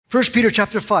1 Peter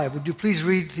chapter 5. Would you please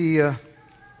read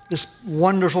this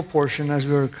wonderful portion as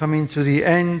we're coming to the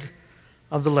end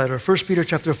of the letter. 1 Peter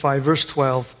chapter 5, verse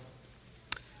 12.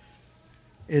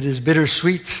 It is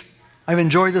bittersweet. I've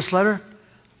enjoyed this letter.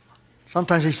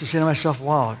 Sometimes I used to say to myself,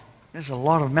 wow, there's a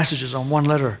lot of messages on one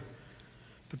letter.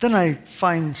 But then I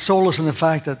find solace in the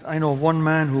fact that I know of one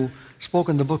man who spoke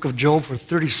in the book of Job for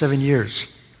 37 years.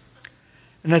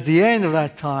 And at the end of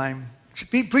that time,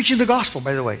 preaching the gospel,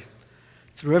 by the way,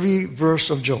 through every verse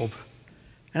of Job.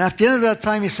 And at the end of that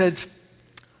time, he said,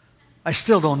 I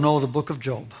still don't know the book of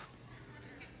Job.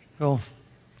 So,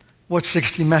 what's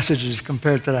 60 messages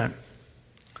compared to that?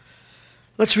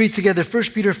 Let's read together 1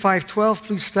 Peter 5:12.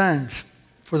 Please stand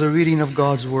for the reading of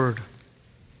God's word.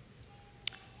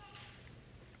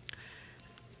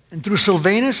 And through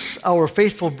Silvanus, our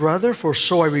faithful brother, for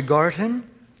so I regard him,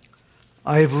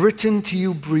 I have written to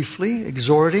you briefly,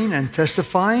 exhorting and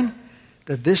testifying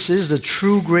that this is the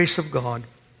true grace of God.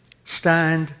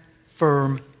 Stand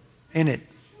firm in it.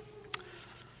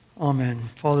 Amen.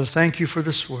 Father, thank you for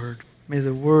this word. May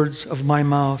the words of my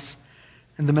mouth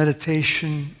and the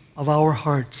meditation of our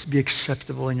hearts be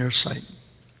acceptable in your sight.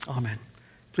 Amen.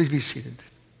 Please be seated.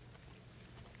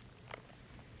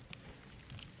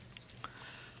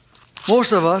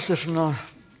 Most of us, if not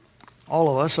all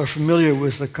of us, are familiar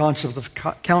with the concept of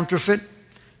counterfeit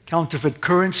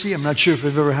currency. I'm not sure if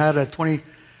you've ever had a $20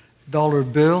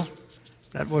 bill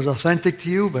that was authentic to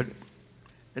you, but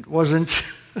it wasn't.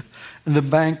 And the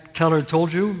bank teller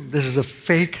told you this is a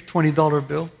fake $20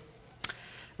 bill.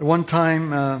 At one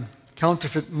time,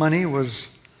 counterfeit money was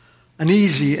an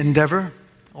easy endeavor,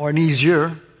 or an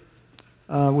easier,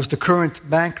 with the current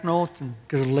banknote and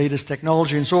because of the latest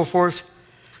technology and so forth.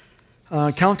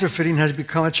 Counterfeiting has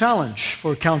become a challenge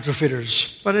for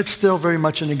counterfeiters, but it's still very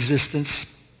much in existence.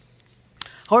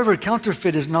 However,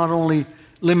 counterfeit is not only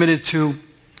limited to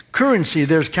currency.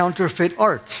 There's counterfeit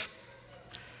art,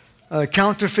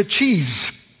 counterfeit cheese.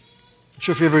 I'm not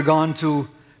sure if you've ever gone to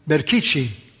Berkici.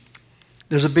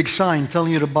 There's a big sign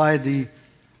telling you to buy the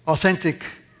authentic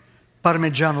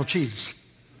Parmigiano cheese.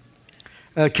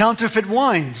 Counterfeit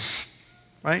wines,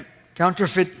 right?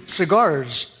 Counterfeit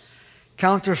cigars.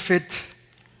 Counterfeit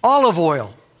olive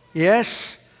oil.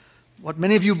 Yes, what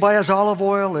many of you buy as olive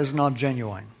oil is not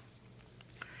genuine.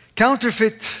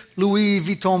 Counterfeit Louis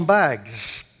Vuitton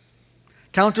bags.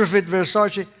 Counterfeit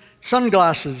Versace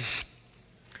sunglasses.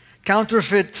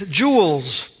 Counterfeit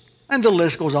jewels. And the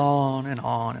list goes on and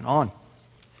on and on.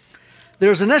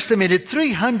 There's an estimated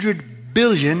 $300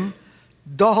 billion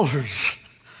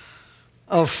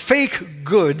of fake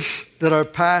goods that are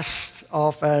passed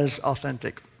off as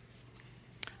authentic.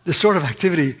 This sort of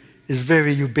activity is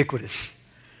very ubiquitous.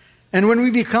 And when we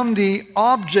become the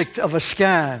object of a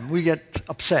scam, we get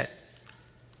upset.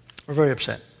 We're very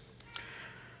upset.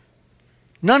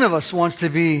 None of us wants to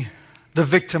be the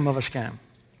victim of a scam.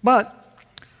 But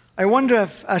I wonder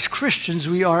if, as Christians,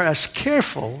 we are as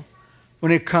careful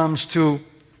when it comes to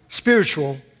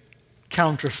spiritual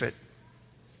counterfeit.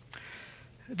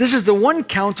 This is the one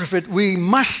counterfeit we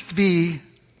must be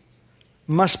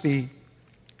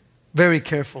very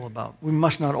careful about. We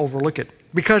must not overlook it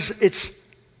because it's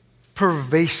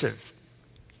pervasive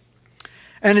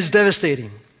and it's devastating.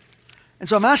 And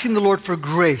so I'm asking the Lord for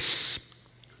grace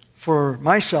for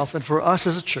myself and for us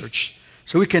as a church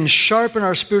so we can sharpen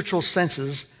our spiritual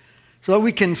senses so that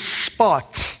we can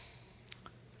spot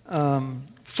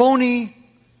phony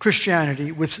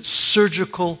Christianity with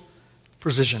surgical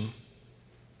precision.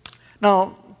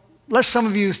 Now, lest some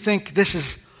of you think this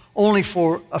is only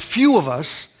for a few of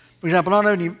us. For example,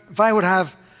 if I would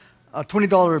have a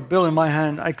 $20 bill in my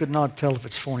hand, I could not tell if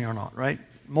it's phony or not, right?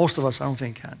 Most of us, I don't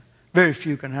think, can. Very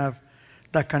few can have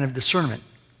that kind of discernment.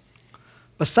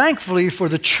 But thankfully for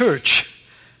the church,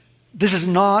 this is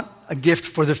not a gift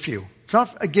for the few. It's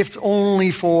not a gift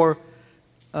only for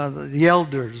the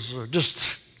elders or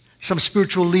just some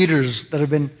spiritual leaders that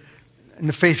have been in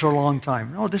the faith for a long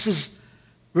time. No, this is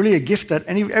really a gift that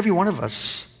every one of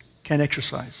us can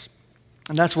exercise.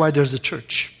 And that's why there's the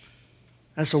church.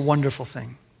 That's a wonderful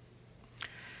thing.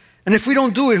 And if we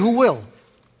don't do it, who will?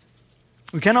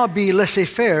 We cannot be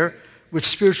laissez-faire with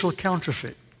spiritual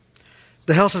counterfeit.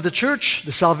 The health of the church,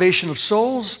 the salvation of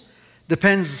souls,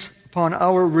 depends upon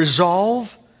our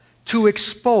resolve to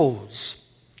expose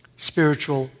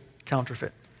spiritual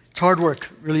counterfeit. It's hard work,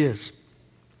 it really is.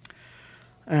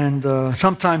 And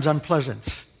sometimes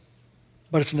unpleasant,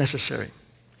 but it's necessary.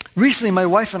 Recently, my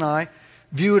wife and I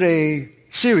viewed a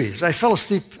series. I fell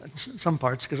asleep in some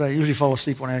parts because I usually fall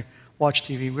asleep when I watch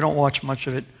TV. We don't watch much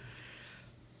of it.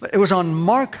 But it was on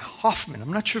Mark Hoffman.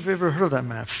 I'm not sure if you've ever heard of that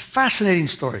man. Fascinating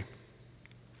story.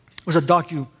 It was a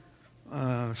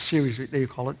series, they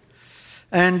call it.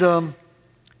 And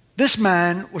this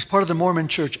man was part of the Mormon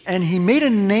church, and he made a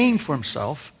name for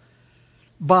himself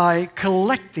by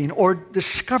collecting or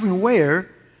discovering where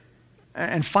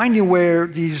and finding where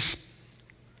these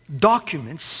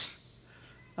documents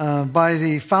by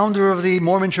the founder of the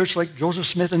Mormon church like Joseph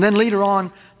Smith, and then later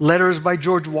on letters by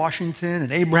George Washington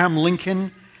and Abraham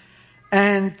Lincoln.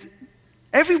 And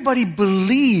everybody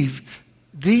believed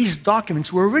these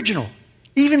documents were original.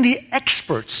 Even the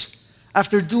experts,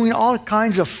 after doing all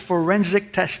kinds of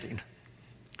forensic testing,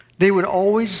 they would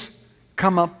always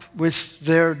come up with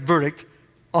their verdict,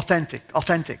 authentic,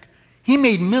 authentic. He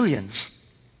made millions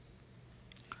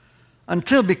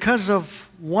until, because of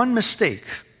one mistake,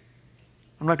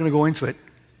 I'm not going to go into it,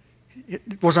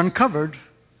 it was uncovered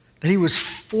that he was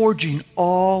forging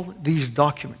all these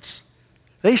documents.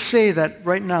 They say that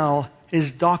right now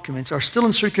his documents are still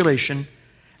in circulation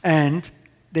and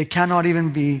they cannot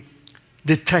even be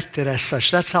detected as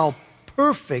such. That's how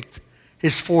perfect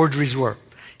his forgeries were.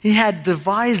 He had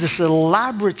devised this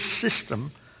elaborate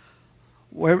system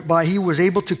whereby he was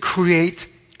able to create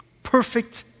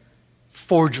perfect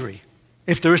forgery,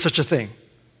 if there is such a thing.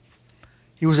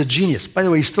 He was a genius. By the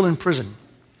way, he's still in prison.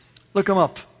 Look him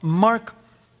up. Mark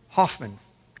Hoffman.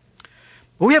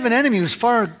 But we have an enemy who's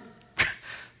far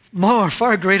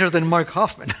greater than Mark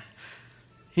Hoffman.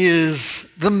 He is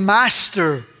the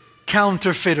master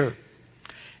counterfeiter.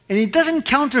 And he doesn't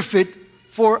counterfeit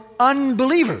for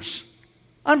unbelievers.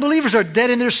 Unbelievers are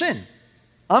dead in their sin.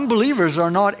 Unbelievers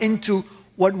are not into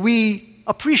what we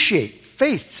appreciate: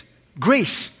 faith,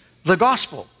 grace, the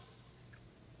gospel,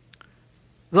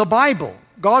 the Bible,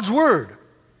 God's word.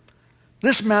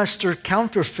 This master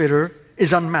counterfeiter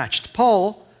is unmatched.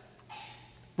 Paul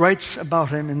writes about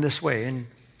him in this way in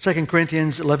 2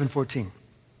 Corinthians 11:14.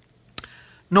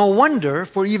 No wonder,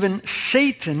 for even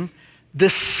Satan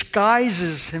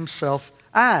disguises himself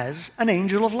as an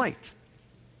angel of light.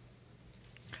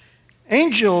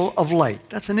 Angel of light.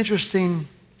 That's an interesting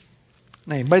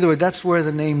name. By the way, that's where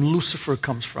the name Lucifer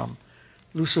comes from.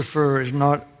 Lucifer is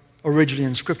not originally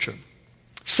in Scripture.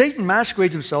 Satan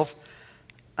masquerades himself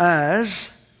as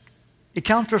a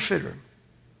counterfeiter,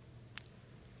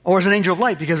 or as an angel of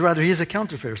light, because rather he is a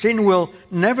counterfeiter. Satan will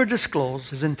never disclose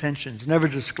his intentions, never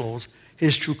disclose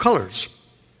his true colors.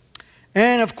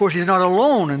 And of course, he's not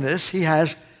alone in this. He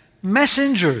has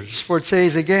messengers. For it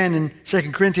says again in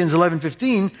 2 Corinthians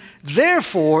 11:15,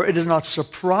 therefore it is not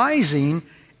surprising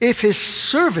if his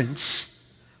servants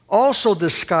also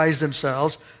disguise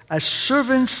themselves as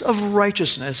servants of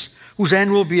righteousness, whose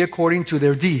end will be according to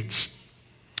their deeds.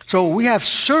 So we have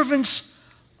servants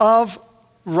of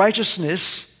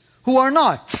righteousness who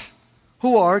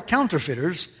are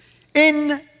counterfeiters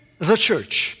in the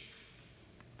church,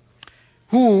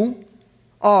 who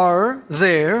are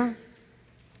there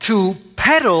to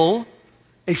peddle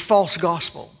a false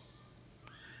gospel.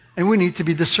 And we need to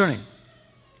be discerning.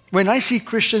 When I see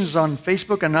Christians on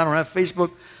Facebook, and I don't have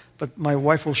Facebook, but my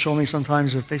wife will show me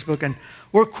sometimes on Facebook, and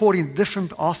we're quoting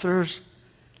different authors,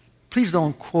 please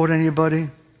don't quote anybody.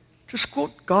 Just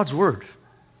quote God's word.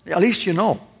 At least you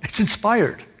know it's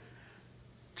inspired.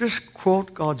 Just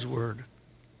quote God's word.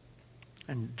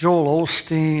 And Joel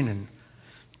Osteen and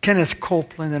Kenneth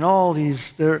Copeland and all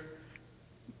these,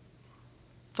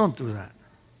 don't do that.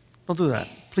 Don't do that.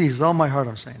 Please, with all my heart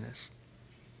I'm saying this.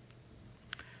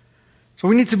 So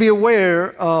we need to be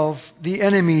aware of the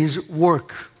enemy's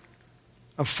work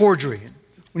of forgery.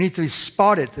 We need to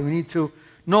spot it, and we need to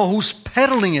know who's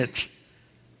peddling it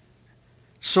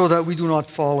so that we do not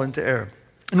fall into error.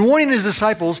 In warning his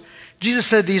disciples, Jesus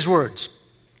said these words.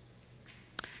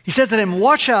 He said to them,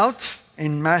 watch out,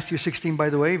 in Matthew 16, by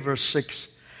the way, verse 6,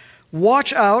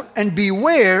 watch out and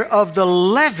beware of the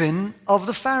leaven of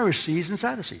the Pharisees and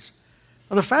Sadducees.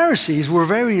 Now, the Pharisees were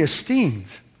very esteemed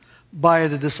by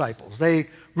the disciples. They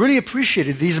really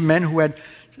appreciated these men who had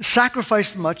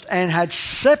sacrificed much and had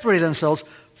separated themselves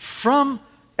from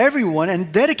everyone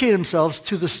and dedicated themselves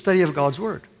to the study of God's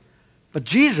word. But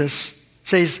Jesus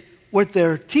says what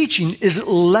they're teaching is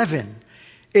leaven.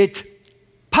 It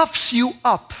puffs you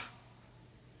up.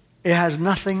 It has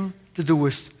nothing to do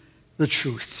with the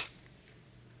truth.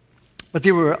 But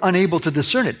they were unable to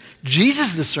discern it.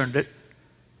 Jesus discerned it,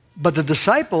 but the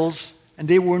disciples, and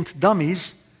they weren't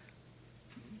dummies,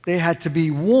 they had to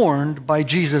be warned by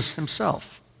Jesus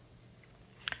himself.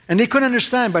 And they couldn't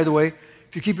understand, by the way.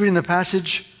 If you keep reading the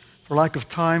passage, for lack of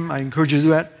time, I encourage you to do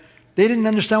that. They didn't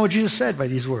understand what Jesus said by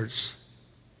these words.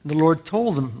 And the Lord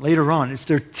told them later on, it's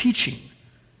their teaching.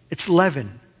 It's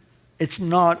leaven. It's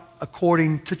not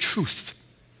according to truth.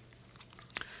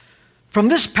 From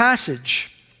this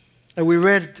passage that we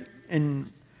read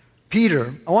in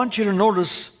Peter, I want you to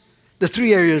notice the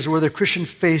three areas where the Christian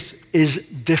faith is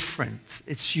different.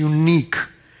 It's unique.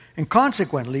 And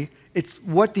consequently, it's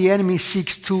what the enemy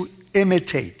seeks to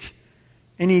imitate.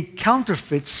 And he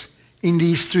counterfeits in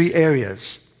these three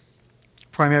areas,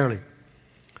 primarily.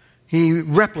 He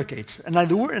replicates. And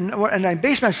I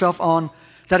base myself on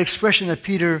that expression that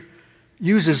Peter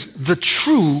uses, the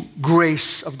true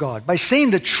grace of God. By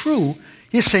saying the true,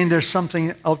 he's saying there's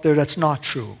something out there that's not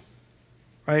true.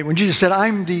 Right? When Jesus said,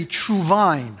 I'm the true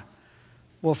vine.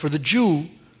 Well, for the Jew,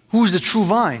 who's the true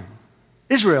vine?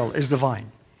 Israel is the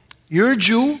vine. You're a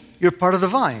Jew, you're part of the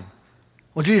vine.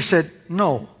 Well, Jesus said,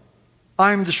 no,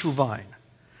 I'm the true vine.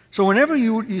 So whenever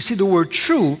you see the word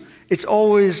true, it's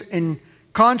always in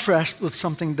contrast with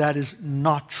something that is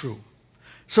not true.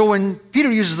 So when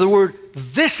Peter uses the word,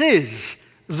 this is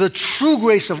the true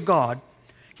grace of God,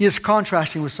 he is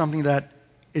contrasting with something that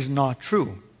is not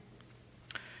true.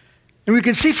 And we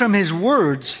can see from his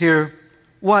words here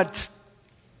where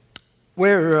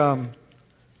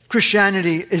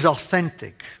Christianity is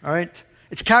authentic. All right?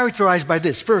 It's characterized by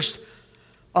this. First,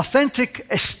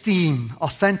 authentic esteem.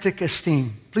 Authentic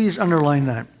esteem. Please underline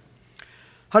that.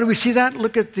 How do we see that?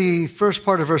 Look at the first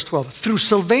part of verse 12. Through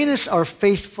Silvanus, our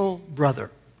faithful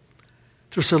brother.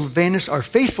 Through Silvanus, our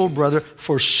faithful brother,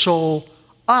 for so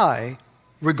I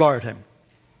regard him.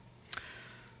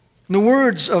 The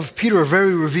words of Peter are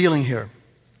very revealing here.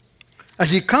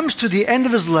 As he comes to the end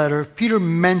of his letter, Peter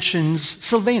mentions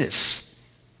Silvanus.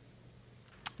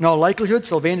 Now, likelihood,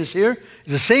 Silvanus here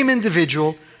is the same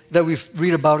individual that we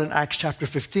read about in Acts chapter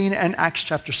 15 and Acts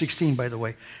chapter 16, by the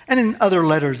way, and in other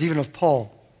letters, even of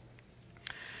Paul.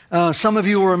 Some of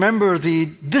you will remember the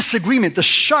disagreement, the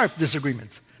sharp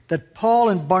disagreement that Paul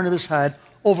and Barnabas had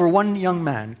over one young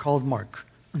man called Mark,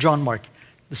 John Mark,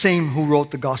 the same who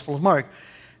wrote the Gospel of Mark.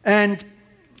 And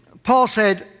Paul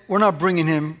said, we're not bringing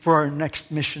him for our next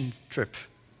mission trip.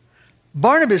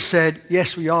 Barnabas said,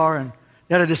 yes, we are, and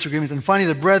they had a disagreement. And finally,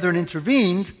 the brethren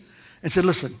intervened and said,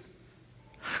 listen,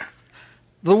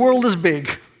 the world is big.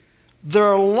 There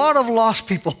are a lot of lost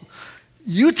people.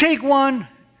 You take one,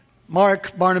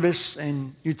 Mark, Barnabas,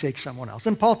 and you take someone else.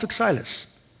 And Paul took Silas.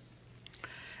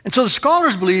 And so the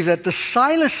scholars believe that the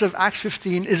Silas of Acts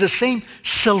 15 is the same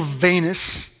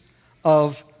Silvanus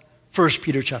of 1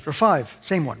 Peter chapter 5.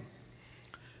 Same one.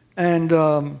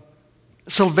 And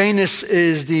Silvanus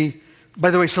is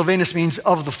by the way, Silvanus means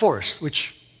of the forest,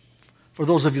 which, for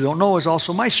those of you who don't know, is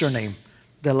also my surname,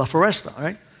 de la Foresta,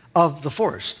 right? Of the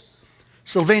forest.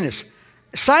 Silvanus.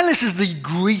 Silas is the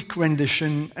Greek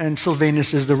rendition, and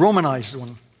Silvanus is the Romanized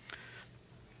one.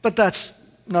 But that's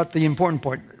not the important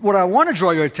part. What I want to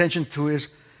draw your attention to is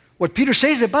what Peter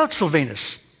says about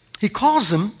Silvanus. He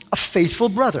calls him a faithful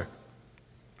brother.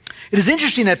 It is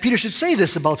interesting that Peter should say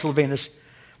this about Silvanus.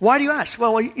 Why do you ask?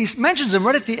 Well, he mentions him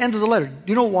right at the end of the letter. Do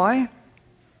you know why?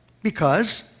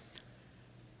 Because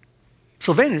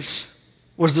Silvanus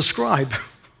was the scribe.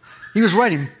 He was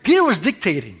writing. Peter was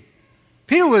dictating.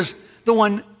 Peter was the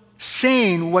one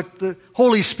saying what the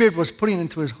Holy Spirit was putting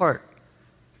into his heart.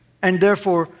 And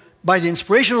therefore, by the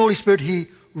inspiration of the Holy Spirit, he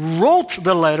wrote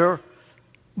the letter,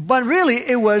 but really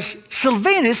it was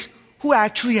Silvanus who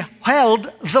actually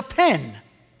held the pen.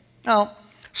 Now,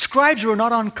 scribes were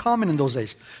not uncommon in those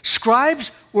days.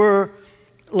 Scribes were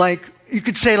like, you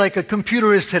could say like a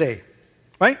computer is today,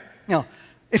 right? Now,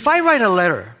 if I write a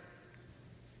letter,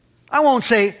 I won't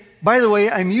say, by the way,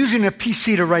 I'm using a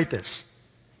PC to write this.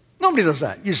 Nobody does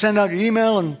that. You send out your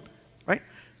email and, right?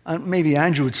 Maybe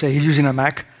Andrew would say he's using a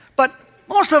Mac, but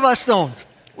most of us don't.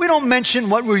 We don't mention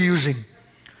what we're using,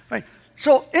 right?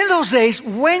 So in those days,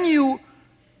 when you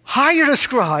hired a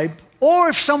scribe, or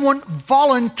if someone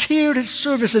volunteered his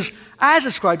services as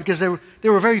a scribe, because they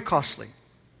were very costly,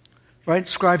 right?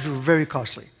 Scribes were very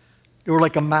costly. They were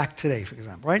like a Mac today, for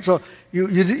example, right? So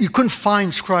you couldn't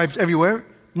find scribes everywhere.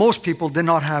 Most people did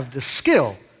not have the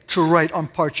skill to write on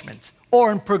parchment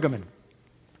or on pergamon.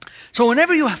 So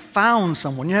whenever you found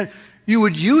someone, you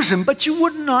would use him, but you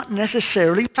would not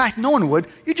necessarily, in fact, no one would,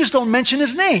 you just don't mention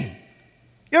his name.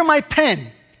 You're my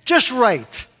pen. Just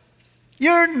write.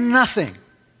 You're nothing.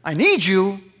 I need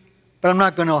you, but I'm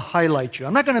not going to highlight you.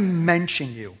 I'm not going to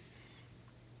mention you.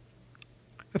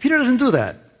 But Peter doesn't do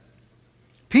that.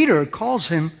 Peter calls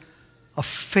him a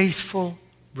faithful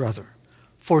brother.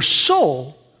 For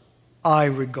so I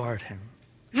regard him.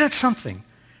 Is that something?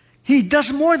 He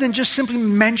does more than just simply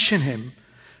mention him.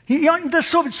 He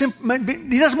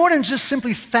does more than just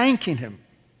simply thanking him,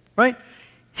 right?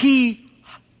 He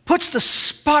puts the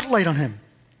spotlight on him.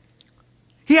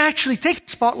 He actually takes the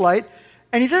spotlight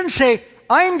and he doesn't say,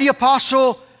 I'm the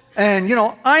apostle and,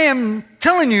 I am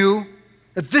telling you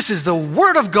that this is the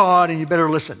Word of God and you better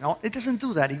listen. No, it doesn't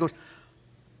do that. He goes,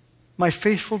 my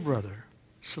faithful brother,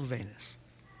 Silvanus.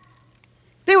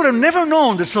 They would have never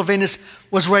known that Silvanus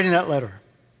was writing that letter.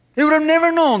 They would have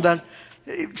never known that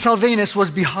Silvanus was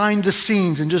behind the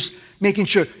scenes and just making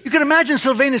sure. You can imagine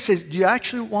Silvanus says, do you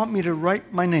actually want me to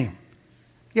write my name?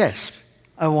 Yes,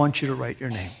 I want you to write your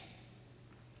name.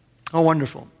 Oh,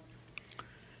 wonderful.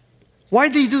 Why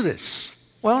did he do this?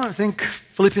 Well, I think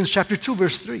Philippians chapter 2,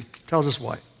 verse 3 tells us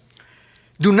why.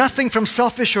 Do nothing from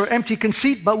selfish or empty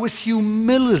conceit, but with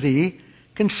humility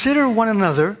consider one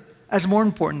another as more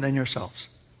important than yourselves.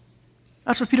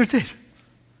 That's what Peter did.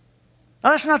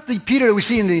 Now, that's not the Peter that we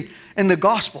see in the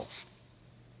Gospels.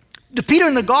 The Peter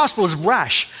in the Gospel is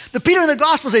brash. The Peter in the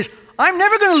Gospel says, I'm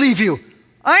never going to leave you.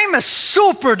 I'm a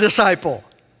super disciple.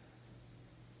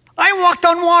 I walked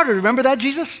on water. Remember that,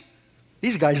 Jesus?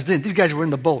 These guys did. These guys were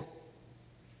in the boat.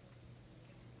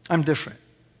 I'm different.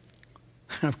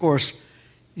 And of course,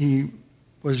 he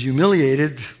was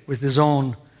humiliated with his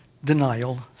own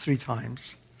denial 3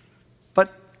 times.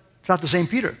 But it's not the same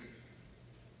Peter.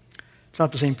 It's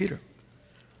not the same Peter.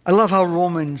 I love how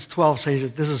Romans 12 says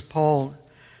it. This is Paul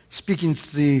speaking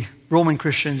to the Roman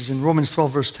Christians in Romans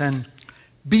 12, verse 10.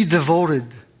 Be devoted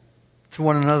to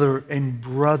one another in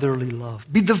brotherly love.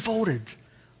 Be devoted.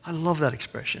 I love that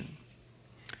expression.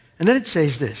 And then it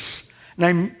says this,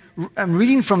 and I'm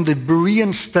reading from the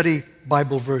Berean Study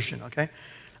Bible version, okay?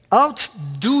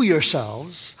 Outdo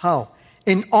yourselves, how?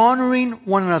 In honoring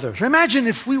one another. So imagine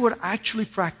if we would actually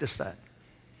practice that.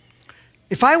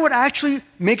 If I would actually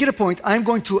make it a point, I'm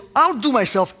going to outdo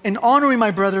myself in honoring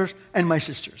my brothers and my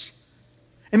sisters.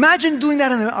 Imagine doing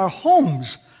that in our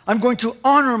homes. I'm going to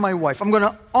honor my wife. I'm going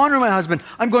to honor my husband.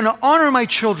 I'm going to honor my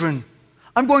children.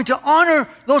 I'm going to honor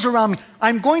those around me.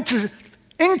 I'm going to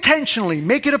intentionally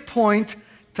make it a point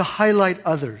to highlight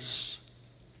others.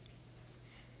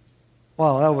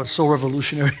 Wow, that was so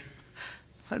revolutionary.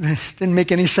 It didn't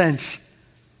make any sense.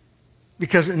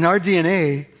 Because in our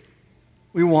DNA,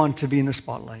 we want to be in the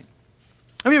spotlight.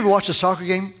 Have you ever watched a soccer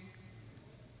game?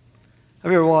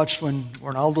 Have you ever watched when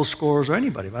Ronaldo scores or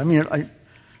anybody? I mean,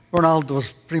 Ronaldo was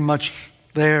pretty much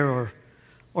there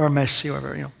or Messi or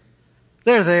whatever, you know.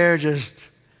 They're there just,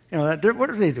 you know, what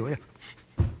do they do? You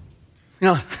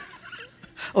know,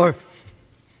 or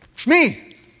it's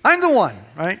me. I'm the one,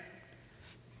 right?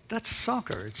 That's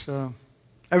soccer. It's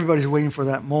everybody's waiting for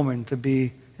that moment to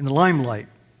be in the limelight.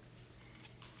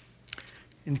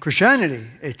 In Christianity,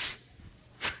 it's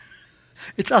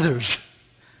others,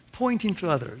 pointing to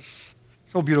others.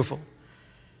 So beautiful.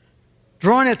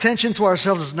 Drawing attention to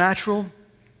ourselves is natural.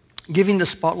 Giving the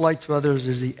spotlight to others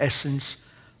is the essence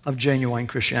of genuine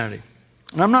Christianity.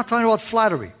 And I'm not talking about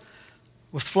flattery.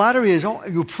 What flattery is,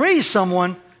 you praise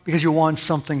someone because you want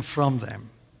something from them.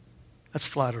 That's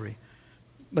flattery.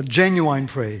 But genuine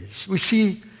praise. We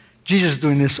see Jesus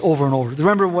doing this over and over.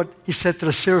 Remember what he said to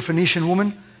the Syrophoenician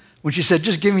woman? When she said,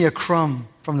 just give me a crumb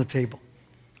from the table.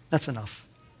 That's enough.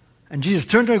 And Jesus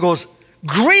turned to her and goes,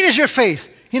 great is your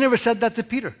faith. He never said that to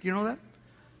Peter. Do you know that?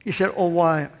 He said, oh,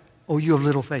 why? Oh, you have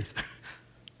little faith.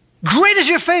 Great is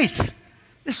your faith.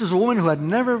 This was a woman who had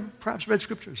never perhaps read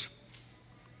scriptures.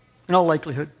 In all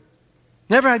likelihood.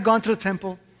 Never had gone to the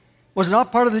temple. Was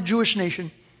not part of the Jewish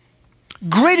nation.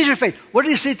 Great is your faith. What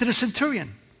did he say to the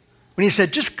centurion? When he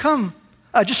said, just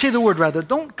say the word rather.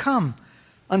 Don't come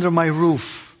under my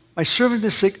roof. My servant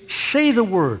is sick. Say the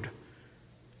word.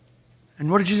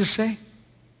 And what did Jesus say?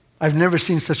 I've never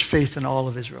seen such faith in all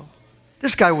of Israel.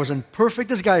 This guy wasn't perfect.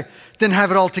 This guy didn't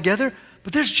have it all together.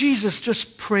 But there's Jesus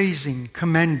just praising,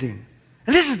 commending.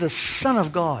 And this is the Son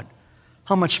of God.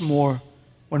 How much more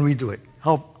when we do it?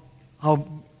 How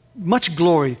much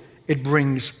glory it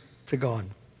brings to God.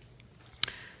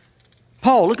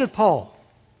 Paul, look at Paul.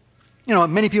 You know,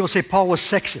 many people say Paul was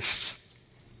sexist.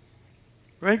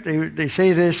 Right? They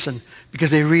say this and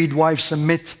because they read, wives,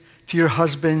 submit to your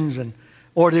husbands,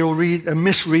 or they will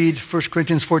misread 1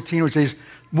 Corinthians 14, which says,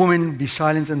 women, be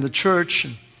silent in the church.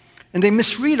 And they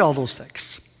misread all those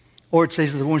texts. Or it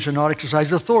says that the woman should not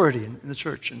exercise authority in the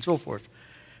church and so forth.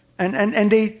 And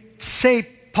they say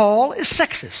Paul is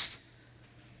sexist.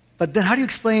 But then how do you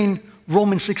explain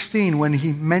Romans 16 when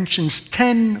he mentions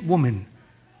 10 women,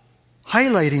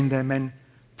 highlighting them and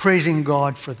praising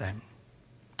God for them?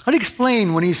 How do you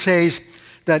explain when he says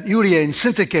that Euodia and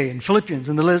Syntyche and Philippians,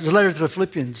 and the letter to the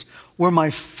Philippians, were my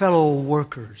fellow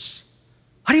workers?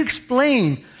 How do you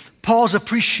explain Paul's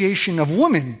appreciation of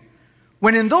women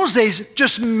when in those days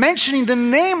just mentioning the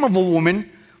name of a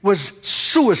woman was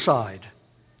suicide?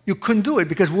 You couldn't do it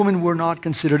because women were not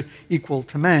considered equal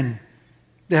to men.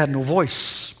 They had no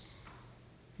voice.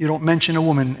 You don't mention a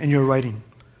woman in your writing.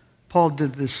 Paul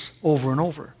did this over and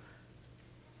over.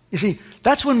 You see,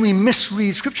 that's when we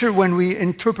misread Scripture, when we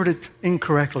interpret it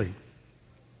incorrectly.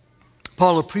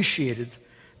 Paul appreciated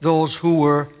those who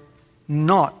were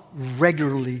not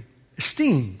regularly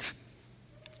esteemed.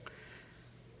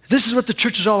 This is what the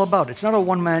church is all about. It's not a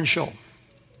one-man show.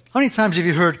 How many times have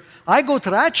you heard, I go to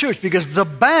that church because the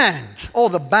band,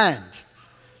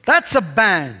 that's a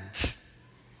band.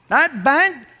 That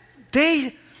band,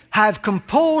 they have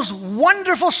composed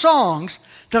wonderful songs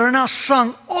that are now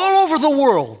sung all over the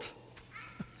world.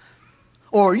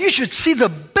 Or you should see the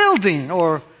building,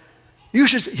 or you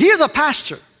should hear the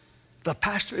pastor. The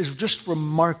pastor is just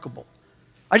remarkable.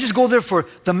 I just go there for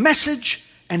the message,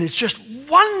 and it's just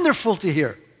wonderful to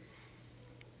hear.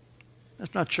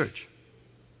 That's not church.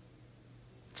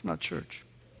 It's not church.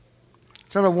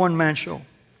 It's not a one-man show.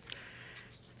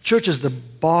 Church is the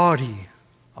body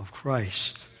of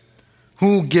Christ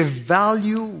who give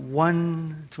value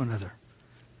one to another.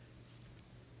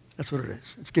 That's what it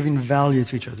is. It's giving value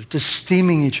to each other. It's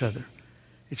esteeming each other.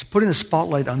 It's putting the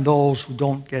spotlight on those who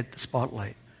don't get the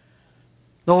spotlight.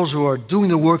 Those who are doing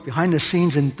the work behind the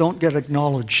scenes and don't get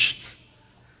acknowledged.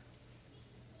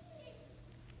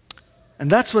 And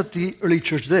that's what the early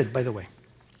church did, by the way.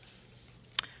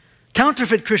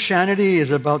 Counterfeit Christianity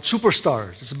is about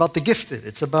superstars. It's about the gifted.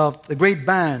 It's about the great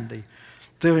band,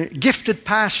 the gifted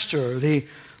pastor, the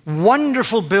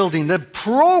wonderful building, the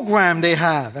program they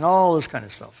have, and all this kind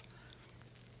of stuff.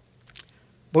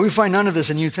 But we find none of this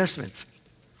in the New Testament.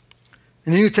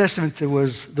 In the New Testament, it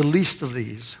was the least of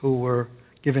these who were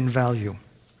given value.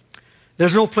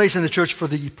 There's no place in the church for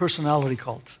the personality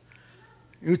cult.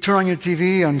 You turn on your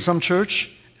TV on some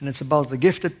church, and it's about the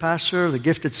gifted pastor, the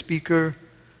gifted speaker,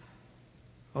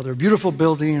 or their beautiful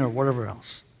building, or whatever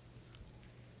else.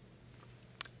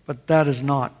 But that is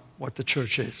not what the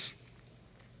church is.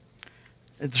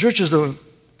 The church is the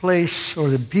place or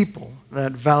the people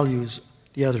that values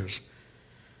the others.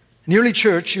 In the early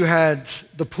church, you had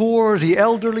the poor, the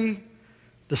elderly,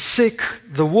 the sick,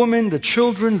 the women, the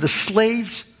children, the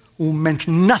slaves, who meant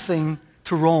nothing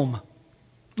to Rome.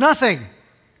 Nothing.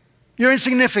 You're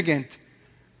insignificant.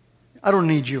 I don't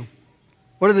need you.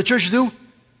 What did the church do?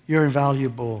 You're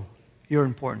invaluable. You're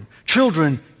important.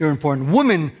 Children, you're important.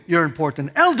 Women, you're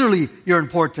important. Elderly, you're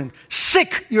important.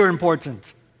 Sick, you're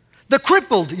important. The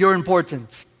crippled, you're important.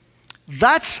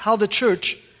 That's how the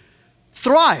church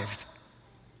thrived.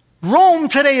 Rome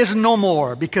today is no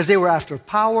more because they were after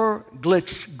power,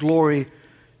 glitz, glory,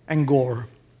 and gore.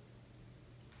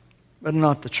 But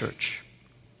not the church.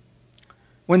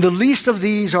 When the least of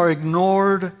these are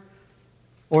ignored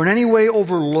or in any way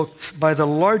overlooked by the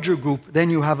larger group, then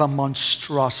you have a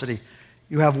monstrosity.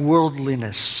 You have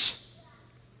worldliness.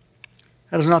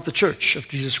 That is not the church of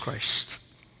Jesus Christ.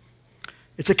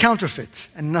 It's a counterfeit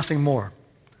and nothing more.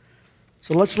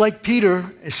 So let's, like Peter,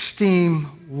 esteem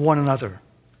one another.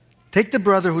 Take the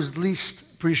brother who's least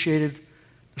appreciated,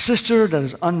 the sister that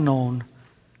is unknown,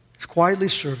 is quietly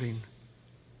serving,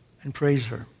 and praise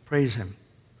her, praise him.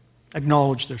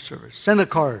 Acknowledge their service. Send a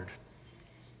card.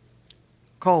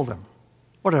 Call them.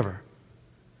 Whatever.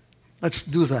 Let's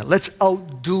do that. Let's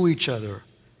outdo each other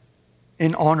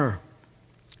in honor.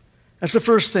 That's the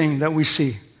first thing that we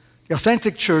see. The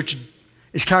authentic church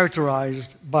is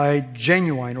characterized by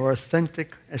genuine or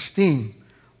authentic esteem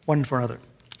one for another.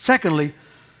 Secondly,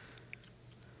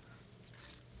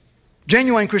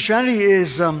 genuine Christianity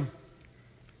is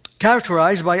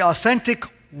characterized by authentic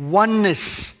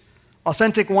oneness.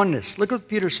 Authentic oneness. Look what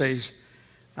Peter says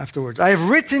afterwards. I have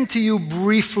written to you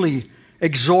briefly,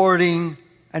 exhorting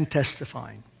and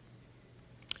testifying.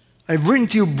 I've written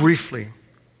to you briefly.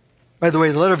 By the way,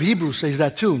 the letter of Hebrews says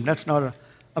that too. That's not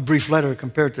a brief letter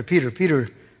compared to Peter. Peter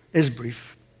is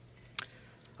brief.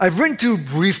 I've written to you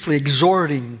briefly,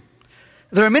 exhorting.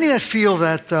 There are many that feel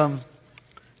that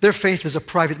their faith is a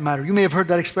private matter. You may have heard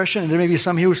that expression, and there may be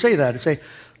some here who say that. Say,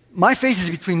 my faith is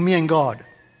between me and God.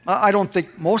 I don't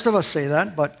think most of us say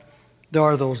that, but there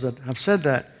are those that have said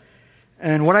that.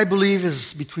 And what I believe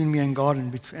is between me and God,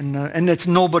 and it's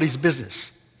nobody's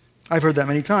business. I've heard that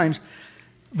many times.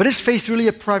 But is faith really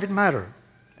a private matter?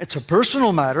 It's a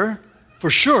personal matter,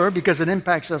 for sure, because it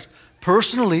impacts us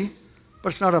personally, but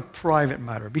it's not a private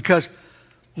matter. Because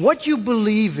what you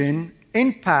believe in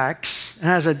impacts and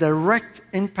has a direct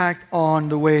impact on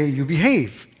the way you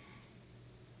behave.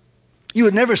 You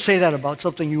would never say that about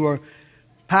something you are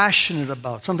passionate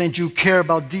about, something that you care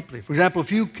about deeply. For example,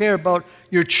 if you care about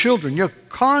your children, you're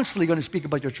constantly going to speak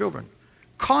about your children.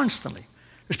 Constantly.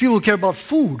 There's people who care about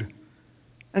food,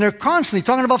 and they're constantly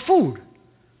talking about food.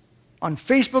 On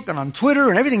Facebook and on Twitter,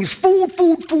 and everything is food,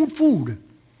 food, food, food.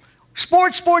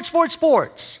 Sports, sports, sports,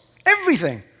 sports.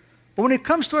 Everything. But when it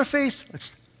comes to our faith,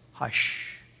 let's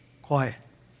hush, quiet.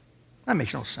 That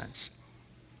makes no sense.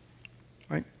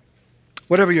 Right?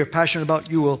 Whatever you're passionate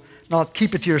about, you will not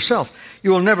keep it to yourself.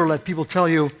 You will never let people tell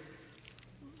you,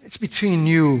 it's between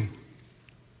you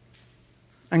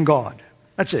and God.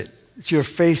 That's it. It's your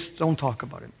faith. Don't talk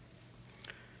about it.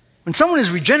 When someone is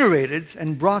regenerated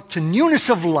and brought to newness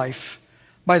of life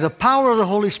by the power of the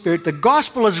Holy Spirit, the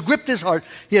gospel has gripped his heart.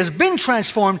 He has been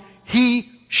transformed. He,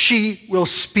 she will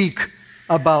speak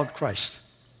about Christ.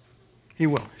 He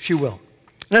will. She will.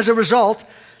 And as a result,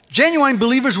 genuine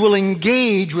believers will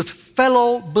engage with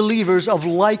fellow believers of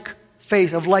like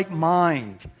faith, of like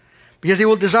mind, because they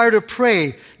will desire to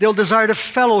pray. They'll desire to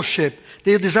fellowship.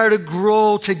 They'll desire to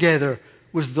grow together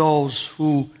with those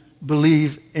who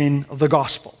believe in the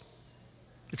gospel.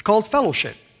 It's called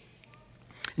fellowship.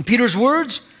 In Peter's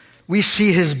words, we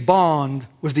see his bond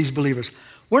with these believers.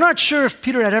 We're not sure if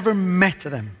Peter had ever met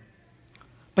them,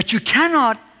 but you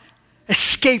cannot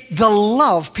escape the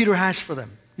love Peter has for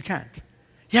them. You can't.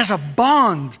 He has a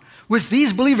bond with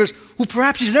these believers who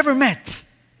perhaps he's never met.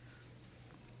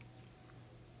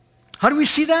 How do we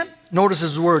see that? Notice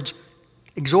his words,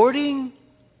 exhorting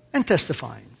and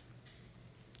testifying.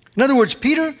 In other words,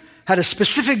 Peter had a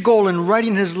specific goal in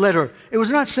writing his letter. It was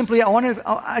not simply,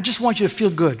 I just want you to feel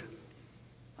good.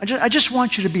 I just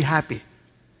want you to be happy.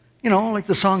 You know, like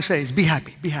the song says, be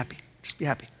happy, just be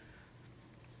happy.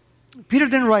 Peter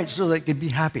didn't write so they could be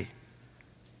happy.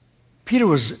 Peter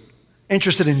was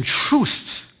interested in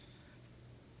truth.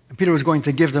 And Peter was going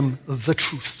to give them the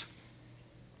truth.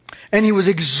 And he was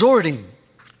exhorting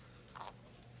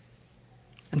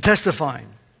and testifying.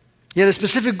 He had a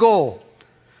specific goal.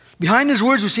 Behind his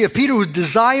words, we see a Peter who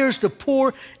desires to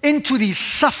pour into these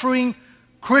suffering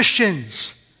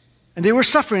Christians. And they were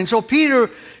suffering. So Peter,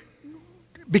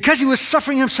 because he was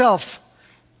suffering himself,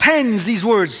 pens these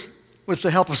words with the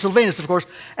help of Silvanus, of course,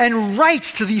 and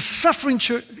writes to these suffering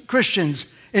Christians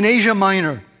in Asia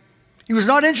Minor. He was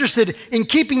not interested in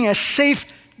keeping a safe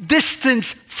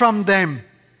distance from them.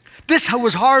 This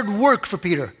was hard work for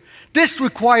Peter. This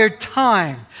required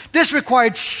time. This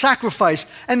required sacrifice.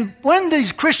 And when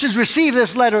these Christians received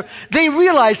this letter, they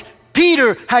realized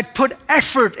Peter had put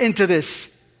effort into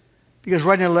this, because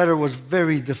writing a letter was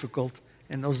very difficult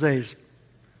in those days.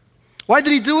 Why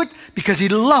did he do it? Because he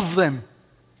loved them.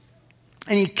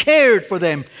 And he cared for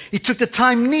them. He took the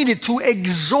time needed to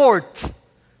exhort.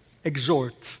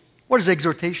 Exhort. What is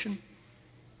exhortation?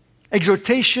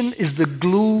 Exhortation is the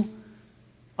glue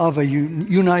of a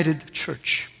united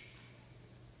church.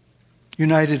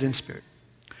 United in spirit.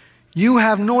 You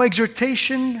have no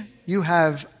exhortation, you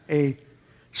have a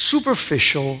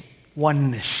superficial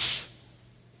oneness.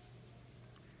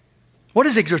 What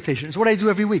is exhortation? It's what I do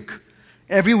every week.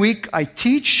 Every week I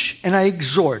teach and I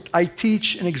exhort. I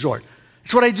teach and exhort.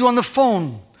 It's what I do on the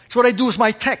phone. It's what I do with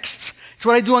my texts. It's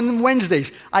what I do on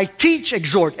Wednesdays. I teach,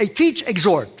 exhort. I teach,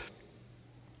 exhort.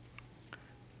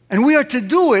 And we are to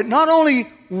do it not only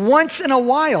once in a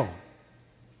while.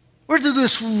 We're to do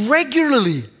this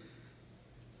regularly.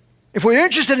 If we're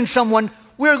interested in someone,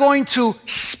 we're going to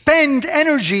spend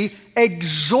energy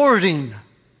exhorting.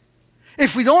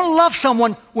 If we don't love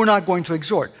someone, we're not going to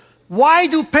exhort. Why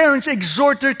do parents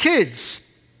exhort their kids?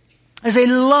 As they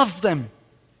love them.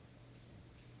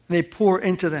 They pour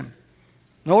into them.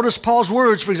 Notice Paul's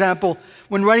words, for example,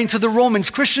 when writing to the Romans,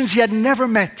 Christians he had never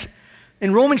met.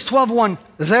 In Romans 12:1,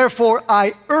 therefore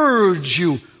I urge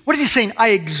you. What is he saying? I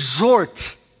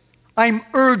exhort. I'm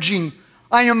urging.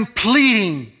 I am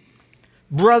pleading,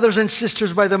 brothers and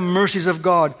sisters, by the mercies of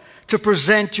God, to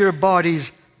present your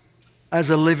bodies as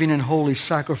a living and holy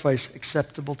sacrifice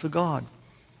acceptable to God,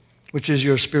 which is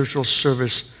your spiritual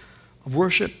service of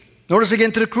worship. Notice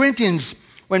again to the Corinthians,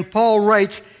 when Paul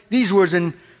writes these words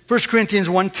in 1 Corinthians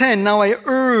 1:10, now I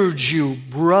urge you,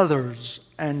 brothers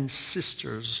and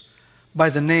sisters, by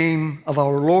the name of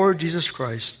our Lord Jesus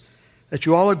Christ, that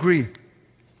you all agree,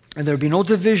 and there be no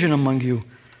division among you,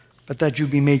 but that you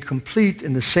be made complete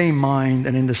in the same mind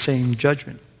and in the same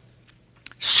judgment.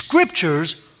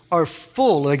 Scriptures are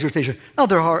full of exhortation. Now,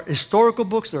 there are historical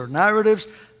books, there are narratives.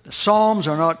 The Psalms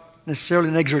are not necessarily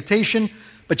an exhortation,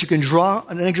 but you can draw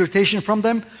an exhortation from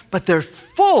them. But they're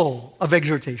full of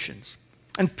exhortations.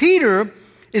 And Peter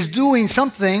is doing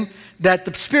something that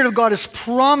the Spirit of God is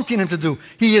prompting him to do.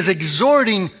 He is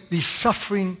exhorting these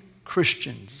suffering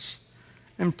Christians.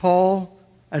 And Paul,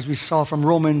 as we saw from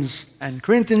Romans and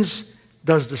Corinthians,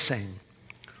 does the same.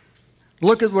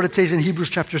 Look at what it says in Hebrews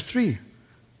chapter 3.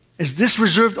 Is this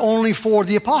reserved only for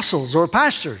the apostles or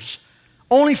pastors?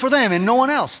 Only for them and no one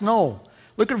else? No.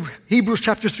 Look at Hebrews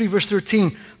chapter 3, verse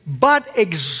 13. But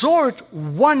exhort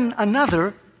one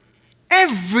another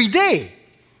every day.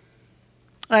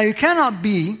 Now, you cannot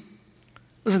be,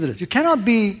 listen to this, you cannot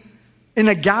be in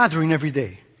a gathering every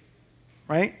day,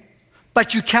 right?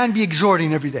 But you can be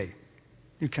exhorting every day.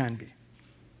 You can be.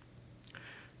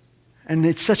 And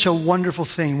it's such a wonderful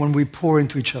thing when we pour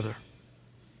into each other.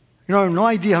 You know, I have no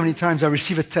idea how many times I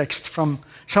receive a text from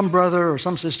some brother or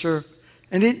some sister,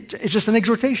 and it's just an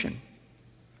exhortation.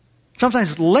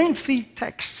 Sometimes lengthy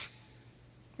texts.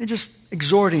 They're just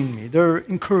exhorting me. They're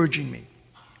encouraging me.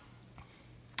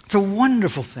 It's a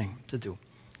wonderful thing to do.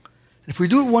 And if we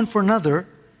do it one for another,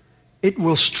 it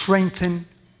will strengthen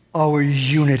our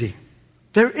unity.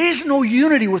 There is no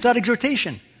unity without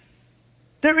exhortation.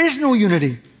 There is no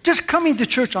unity. Just coming to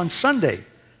church on Sunday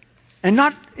and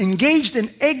not engaged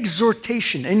in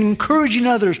exhortation and encouraging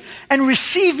others and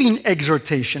receiving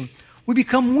exhortation, we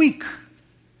become weak.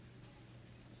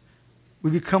 We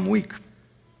become weak.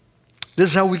 This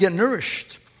is how we get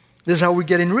nourished. This is how we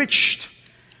get enriched.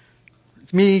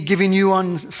 It's me giving you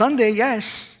on Sunday,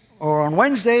 yes, or on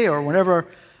Wednesday, or whenever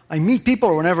I meet people,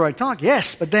 or whenever I talk,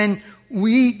 yes, but then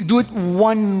we do it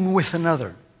one with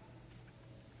another.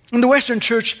 In the Western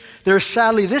church, there's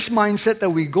sadly this mindset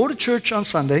that we go to church on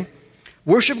Sunday,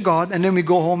 worship God, and then we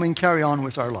go home and carry on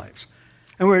with our lives.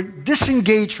 And we're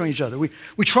disengaged from each other. We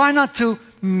try not to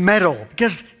meddle,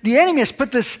 because the enemy has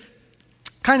put this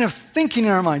kind of thinking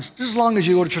in our minds, just as long as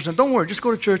you go to church, and don't worry, just go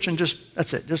to church and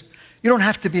that's it. You don't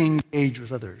have to be engaged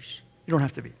with others. You don't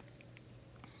have to be.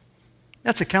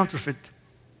 That's a counterfeit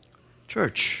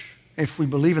church, if we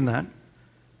believe in that.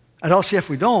 At LCF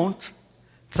we don't,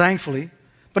 thankfully.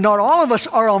 But not all of us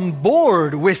are on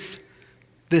board with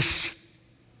this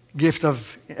gift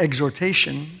of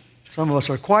exhortation. Some of us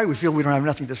are quiet. We feel we don't have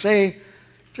nothing to say.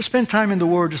 Just spend time in the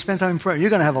Word. Just spend time in prayer. You're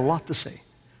going to have a lot to say.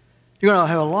 You're going to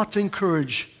have a lot to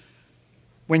encourage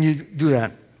when you do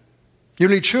that. The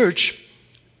early church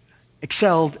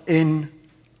excelled in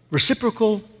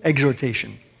reciprocal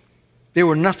exhortation. They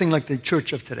were nothing like the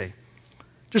church of today.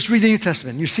 Just read the New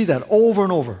Testament. You see that over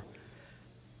and over.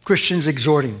 Christians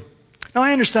exhorting. Now,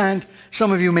 I understand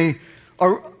some of you may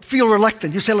feel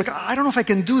reluctant. You say, look, I don't know if I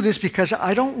can do this because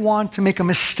I don't want to make a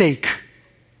mistake.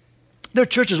 There are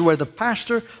churches where the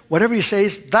pastor, whatever he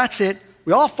says, that's it.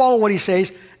 We all follow what he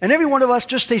says, and every one of us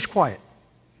just stays quiet.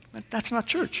 But that's not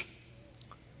church.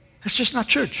 That's just not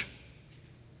church.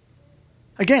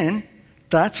 Again,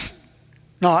 that's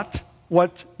not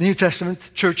what the New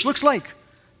Testament church looks like.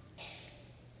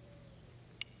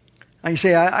 And you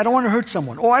say, I don't want to hurt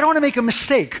someone. Or I don't want to make a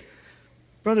mistake.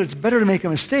 Brother, it's better to make a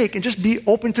mistake and just be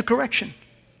open to correction.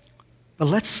 But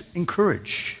let's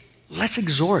encourage. Let's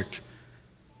exhort.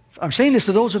 I'm saying this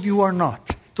to those of you who are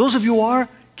not. Those of you who are,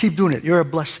 keep doing it. You're a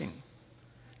blessing.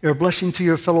 You're a blessing to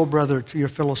your fellow brother, to your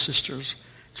fellow sisters.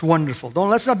 It's wonderful.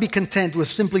 Let's not be content with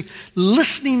simply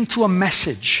listening to a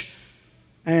message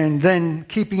and then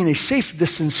keeping a safe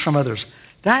distance from others.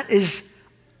 That is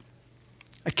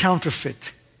a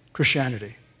counterfeit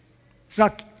Christianity. It's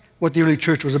not what the early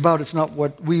church was about. It's not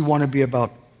what we want to be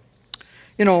about.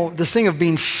 You know, the thing of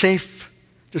being safe,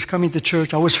 just coming to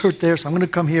church. I was hurt there, so I'm going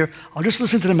to come here. I'll just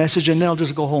listen to the message and then I'll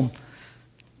just go home.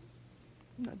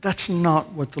 That's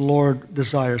not what the Lord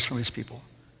desires from His people.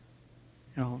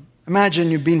 You know, imagine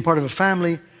you being part of a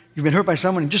family. You've been hurt by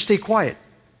someone and just stay quiet.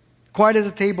 Quiet at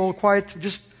the table, quiet.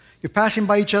 You're passing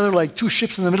by each other like two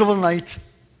ships in the middle of the night.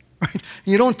 Right? And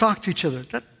you don't talk to each other.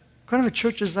 What kind of a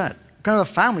church is that? What kind of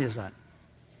a family is that?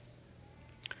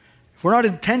 If we're not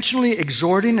intentionally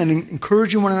exhorting and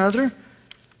encouraging one another,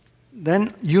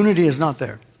 then unity is not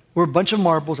there. We're a bunch of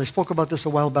marbles. I spoke about this a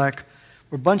while back.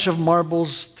 We're a bunch of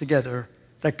marbles together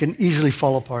that can easily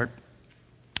fall apart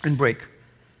and break.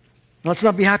 Let's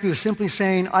not be happy with simply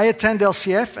saying, I attend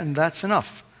LCF and that's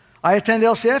enough. I attend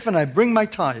LCF and I bring my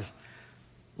tithe.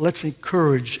 Let's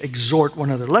encourage, exhort one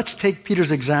another. Let's take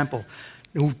Peter's example,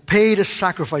 who paid a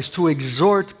sacrifice to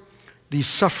exhort these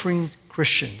suffering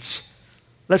Christians.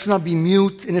 Let's not be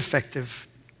mute, ineffective,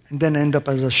 and then end up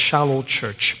as a shallow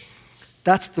church.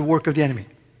 That's the work of the enemy.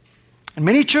 And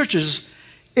many churches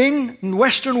in the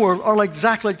Western world are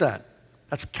exactly like that.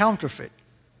 That's counterfeit.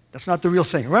 That's not the real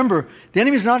thing. Remember, the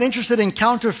enemy is not interested in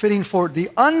counterfeiting for the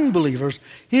unbelievers.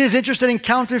 He is interested in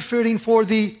counterfeiting for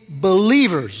the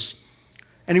believers.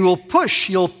 And he'll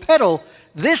peddle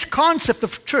this concept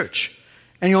of church.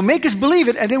 And he'll make us believe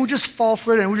it, and then we'll just fall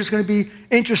for it, and we're just going to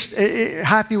be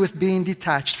happy with being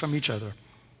detached from each other.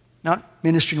 Not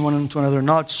ministering one to another,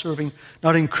 not serving,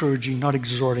 not encouraging, not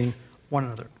exhorting one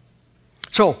another.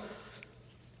 So,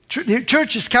 the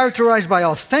church is characterized by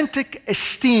authentic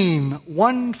esteem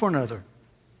one for another.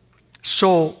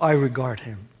 So I regard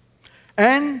him.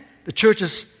 And the church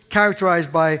is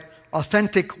characterized by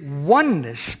authentic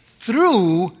oneness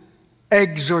through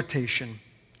exhortation.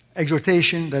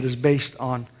 Exhortation that is based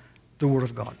on the Word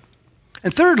of God.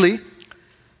 And thirdly,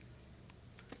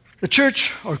 the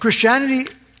church or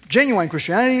Christianity, genuine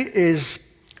Christianity, is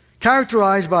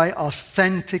characterized by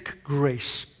authentic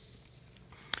grace.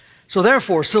 So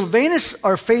therefore, Silvanus,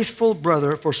 our faithful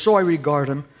brother, for so I regard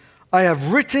him, I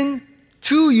have written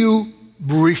to you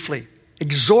briefly,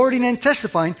 exhorting and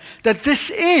testifying that this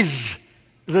is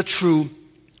the true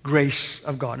grace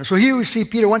of God. And so here we see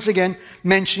Peter once again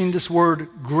mentioning this word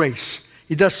grace.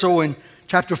 He does so in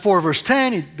chapter 4, verse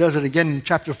 10. He does it again in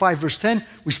chapter 5, verse 10.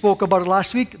 We spoke about it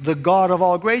last week, the God of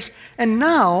all grace. And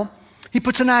now he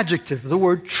puts an adjective, the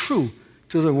word true,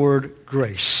 to the word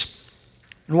grace.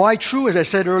 And why true, as I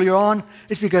said earlier on,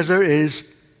 is because there is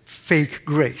fake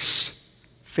grace.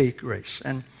 Fake grace.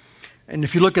 And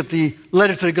if you look at the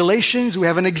letter to the Galatians, we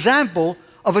have an example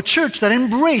of a church that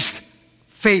embraced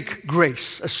fake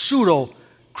grace, a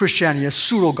pseudo-Christianity, a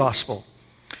pseudo-gospel.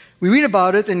 We read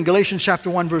about it in Galatians chapter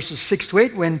 1, verses 6 to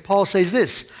 8, when Paul says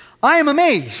this, I am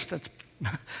amazed. This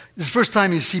is the first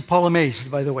time you see Paul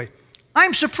amazed, by the way.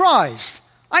 I'm surprised.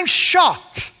 I'm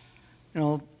shocked.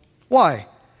 Why?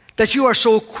 That you are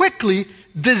so quickly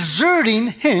deserting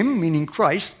him, meaning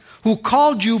Christ, who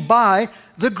called you by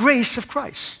the grace of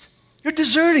Christ. You're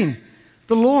deserting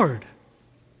the Lord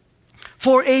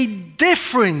for a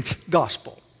different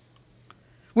gospel,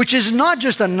 which is not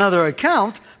just another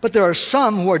account, but there are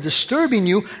some who are disturbing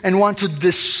you and want to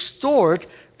distort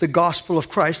the gospel of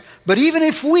Christ. But even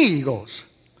if we, he goes,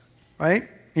 right,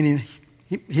 meaning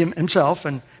him himself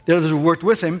and the others who worked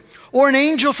with him, or an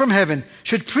angel from heaven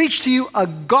should preach to you a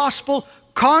gospel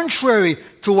contrary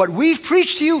to what we've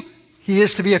preached to you, he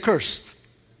is to be accursed.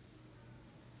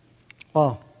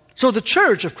 Wow. So the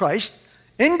church of Christ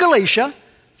in Galatia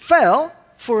fell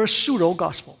for a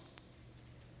pseudo-gospel.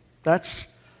 That's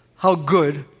how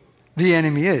good the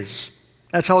enemy is.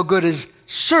 That's how good his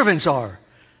servants are.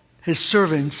 His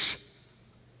servants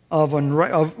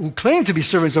who claim to be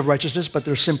servants of righteousness, but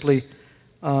they're simply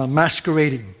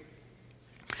masquerading.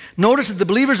 Notice that the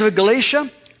believers of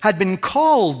Galatia had been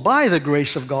called by the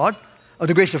grace of God, or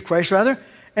the grace of Christ rather,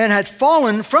 and had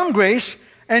fallen from grace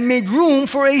and made room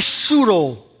for a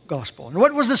pseudo-gospel. And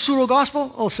what was the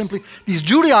pseudo-gospel? Oh, simply these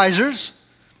Judaizers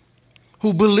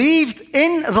who believed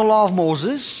in the law of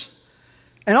Moses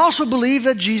and also believed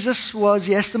that Jesus was,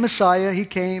 yes, the Messiah. He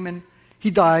came and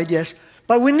he died, yes.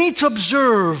 But we need to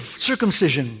observe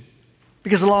circumcision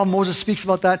because the law of Moses speaks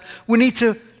about that. We need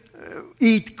to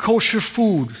eat kosher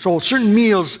food. So certain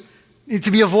meals need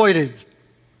to be avoided.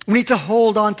 We need to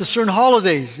hold on to certain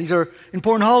holidays. These are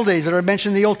important holidays that are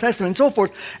mentioned in the Old Testament and so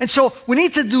forth. And so we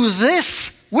need to do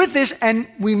this with this, and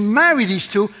we marry these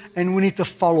two, and we need to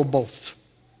follow both.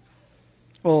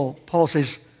 Well, Paul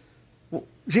says,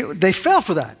 they fell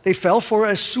for that. They fell for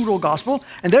a pseudo-gospel,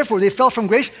 and therefore they fell from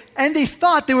grace, and they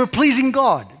thought they were pleasing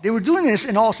God. They were doing this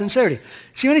in all sincerity.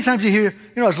 See, many times you hear,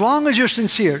 as long as you're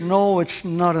sincere. No, it's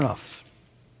not enough.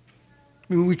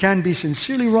 We can be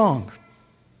sincerely wrong.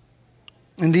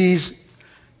 And these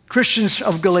Christians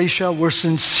of Galatia were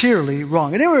sincerely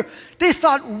wrong. And they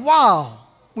thought, wow,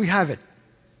 we have it.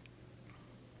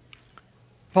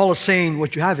 Paul is saying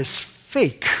what you have is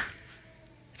fake.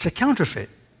 It's a counterfeit.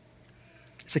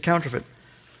 It's a counterfeit.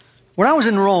 When I was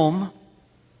in Rome,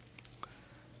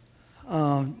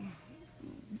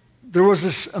 there was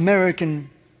this American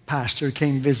pastor who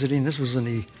came visiting. This was in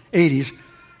the 80s.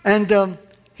 And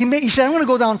he said, I'm going to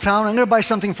go downtown. I'm going to buy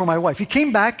something for my wife. He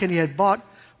came back and he had bought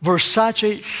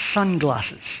Versace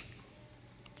sunglasses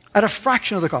at a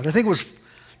fraction of the cost. I think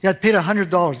he had paid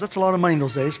 $100. That's a lot of money in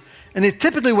those days. And they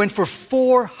typically went for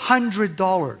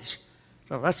 $400.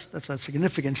 So that's a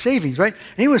significant savings, right?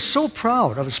 And he was so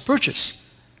proud of his purchase.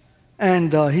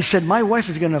 And he said, my wife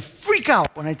is going to freak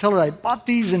out when I tell her I bought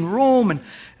these in Rome,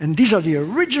 and these are the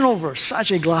original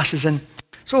Versace glasses. And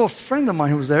so a friend of mine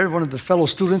who was there, one of the fellow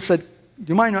students, said, do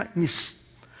you mind me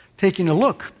taking a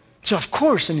look? So of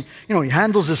course, and he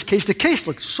handles this case. The case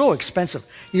looks so expensive.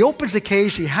 He opens the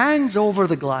case, he hands over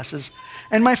the glasses,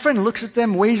 and my friend looks at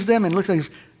them, weighs them, and looks like,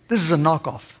 this is a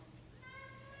knockoff.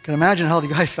 You can imagine how the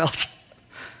guy felt.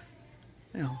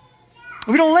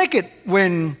 We don't like it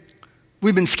when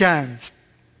we've been scammed.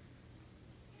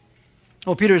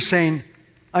 Oh, Peter is saying,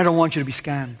 I don't want you to be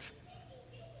scammed.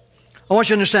 I want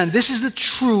you to understand this is the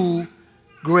true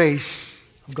grace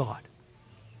of God.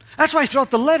 That's why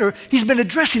throughout the letter, he's been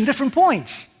addressing different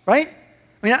points, right?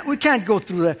 I mean, we can't go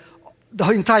through the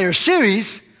entire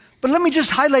series, but let me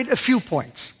just highlight a few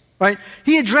points, right?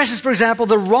 He addresses, for example,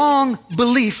 the wrong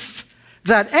belief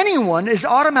that anyone is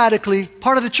automatically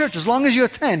part of the church as long as you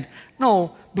attend.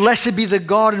 No, blessed be the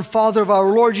God and Father of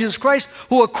our Lord Jesus Christ,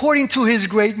 who according to his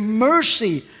great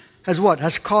mercy has what?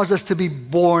 Has caused us to be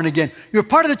born again. You're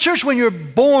part of the church when you're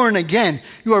born again.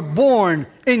 You are born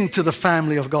into the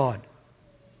family of God.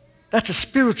 That's a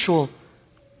spiritual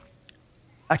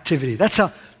activity. That's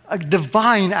a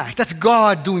divine act. That's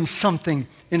God doing something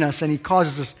in us, and he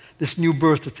causes us this new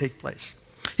birth to take place.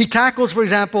 He tackles, for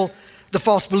example, the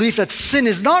false belief that sin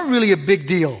is not really a big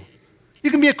deal. You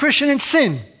can be a Christian and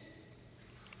sin.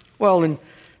 Well, in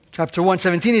chapter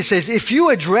 117, he says, if you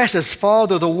address as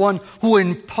Father the one who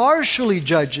impartially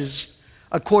judges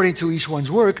according to each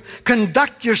one's work,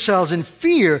 conduct yourselves in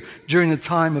fear during the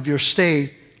time of your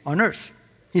stay on earth.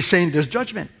 He's saying there's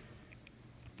judgment.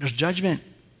 There's judgment.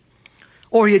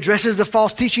 Or he addresses the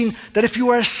false teaching that if you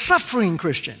are a suffering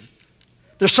Christian,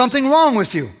 there's something wrong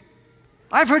with you.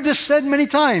 I've heard this said many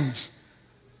times.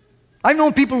 I've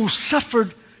known people who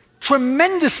suffered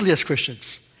tremendously as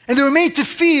Christians, and they were made to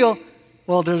feel,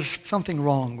 well, there's something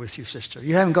wrong with you, sister.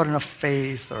 You haven't got enough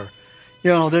faith, or,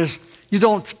 you're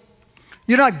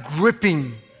not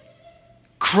gripping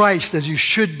Christ as you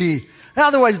should be.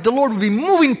 Otherwise, the Lord will be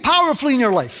moving powerfully in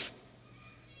your life.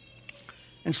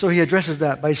 And so he addresses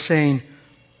that by saying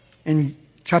in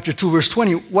chapter 2, verse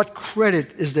 20, what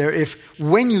credit is there if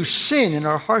when you sin and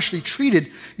are harshly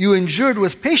treated, you endure it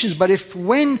with patience, but if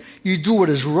when you do what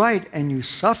is right and you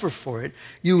suffer for it,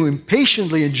 you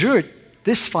impatiently endure it,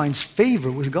 this finds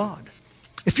favor with God.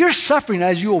 If you're suffering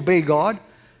as you obey God,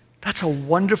 that's a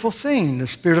wonderful thing. The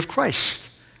Spirit of Christ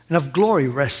and of glory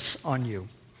rests on you.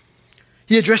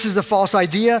 He addresses the false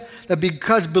idea that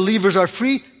because believers are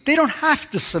free, they don't have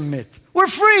to submit. We're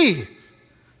free.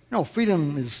 No,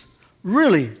 freedom is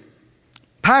really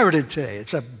parroted today.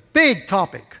 It's a big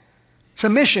topic.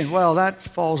 Submission, well, that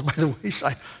falls by the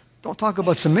wayside. Don't talk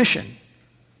about submission.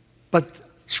 But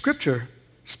Scripture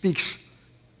speaks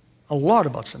a lot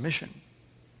about submission.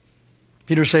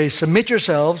 Peter says, submit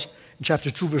yourselves, in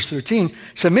chapter 2, verse 13,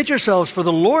 submit yourselves for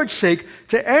the Lord's sake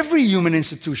to every human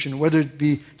institution, whether it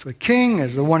be to a king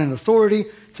as the one in authority,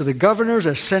 to the governors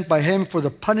as sent by him for the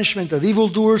punishment of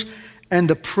evildoers and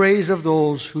the praise of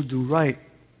those who do right.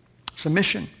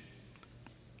 Submission.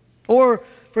 Or,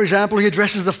 for example, he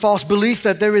addresses the false belief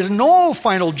that there is no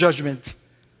final judgment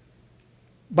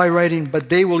by writing, but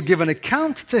they will give an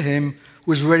account to him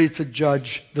who is ready to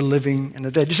judge the living and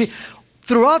the dead. You see,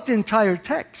 throughout the entire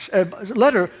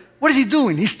letter, what is he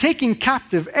doing? He's taking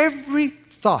captive every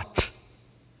thought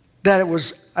that it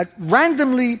was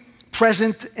randomly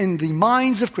present in the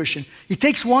minds of Christians. He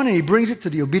takes one and he brings it to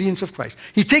the obedience of Christ.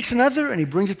 He takes another and he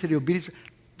brings it to the obedience of Christ.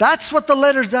 That's what the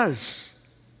letter does.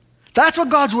 That's what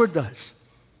God's Word does.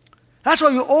 That's why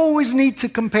you always need to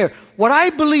compare. What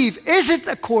I believe, is it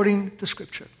according to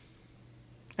Scripture?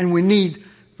 And we need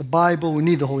the Bible, we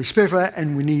need the Holy Spirit for that,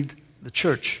 and we need the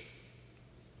church.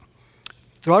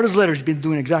 Throughout his letter, he's been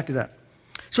doing exactly that.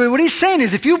 So what he's saying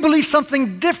is, if you believe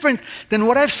something different than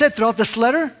what I've said throughout this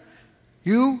letter,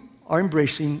 you are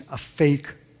embracing a fake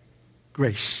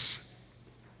grace.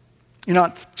 You're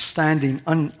not standing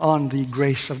on the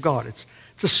grace of God. It's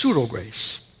a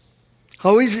pseudo-grace.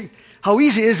 How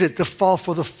easy is it to fall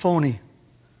for the phony,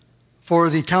 for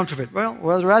the counterfeit? Well,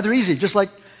 rather easy. Just like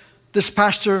this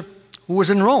pastor who was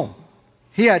in Rome.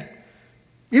 He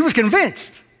was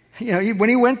convinced. When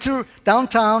he went to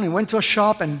downtown, he went to a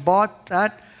shop and bought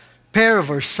that pair of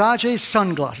Versace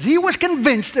sunglasses. He was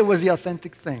convinced it was the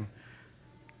authentic thing.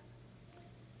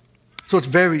 So it's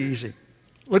very easy.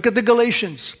 Look at the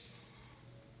Galatians.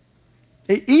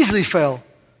 They easily fell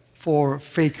for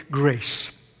fake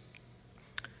grace.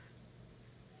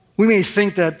 We may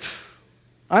think that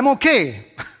I'm okay.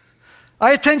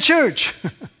 I attend church.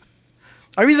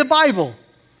 I read the Bible.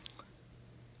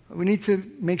 We need to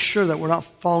make sure that we're not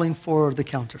falling for the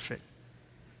counterfeit.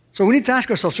 So we need to ask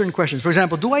ourselves certain questions. For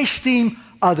example, do I esteem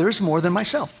others more than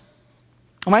myself?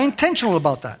 Am I intentional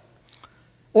about that?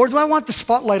 Or do I want the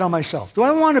spotlight on myself? Do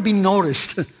I want to be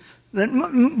noticed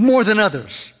more than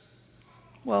others?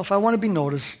 Well, if I want to be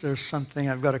noticed, there's something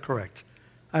I've got to correct.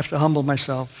 I have to humble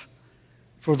myself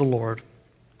for the Lord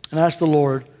and ask the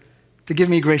Lord to give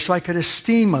me grace so I could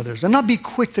esteem others and not be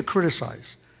quick to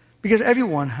criticize, because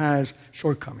everyone has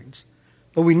shortcomings.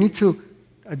 But we need to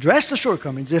address the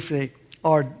shortcomings if they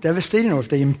are devastating or if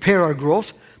they impair our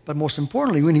growth. But most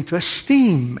importantly, we need to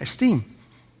esteem.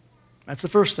 That's the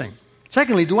first thing.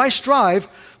 Secondly, do I strive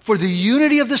for the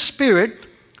unity of the Spirit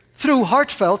through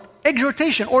heartfelt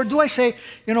exhortation? Or do I say,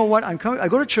 you know what, I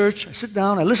go to church, I sit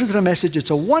down, I listen to the message, it's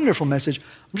a wonderful message,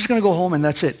 I'm just going to go home and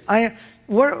that's it.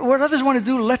 What others want to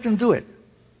do, let them do it.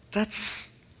 That's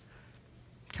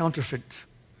counterfeit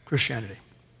Christianity.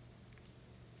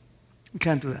 You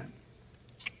can't do that.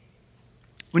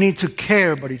 We need to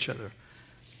care about each other.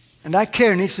 And that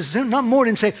care needs to not more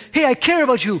than say, hey, I care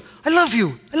about you. I love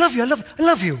you. I love you. I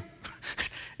love you.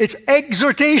 It's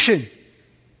exhortation.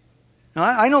 Now,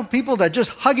 I know people that just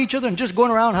hug each other and just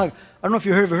going around hug. I don't know if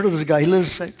you've ever heard of this guy. He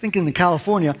lives, I think, in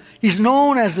California. He's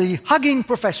known as the hugging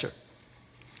professor.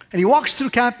 And he walks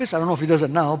through campus. I don't know if he does it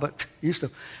now, but he used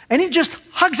to. And he just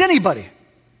hugs anybody.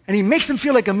 And he makes them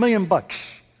feel like $1 million.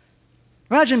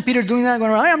 Imagine Peter doing that,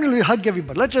 going around, I'm going to hug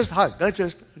everybody. Let's just hug.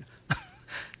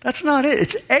 That's not it.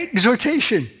 It's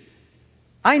exhortation.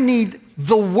 I need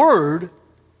the word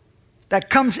that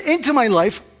comes into my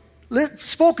life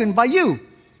spoken by you.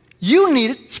 You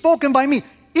need it spoken by me.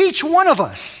 Each one of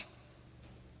us.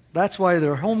 That's why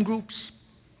there are home groups.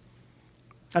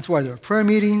 That's why there are prayer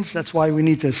meetings. That's why we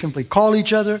need to simply call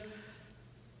each other,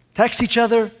 text each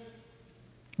other,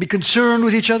 be concerned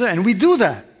with each other, and we do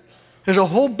that. There's a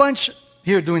whole bunch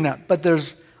here doing that, but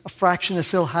there's a fraction that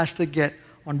still has to get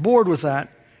on board with that,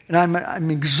 and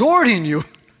I'm exhorting you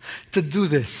to do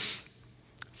this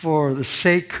for the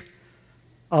sake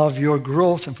of your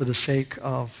growth and for the sake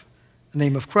of the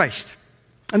name of Christ.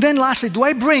 And then lastly, do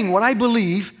I bring what I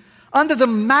believe under the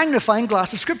magnifying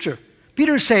glass of Scripture?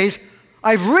 Peter says,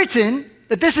 I've written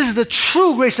that this is the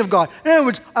true grace of God. In other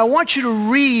words, I want you to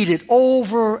read it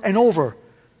over and over.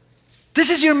 This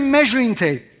is your measuring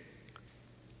tape.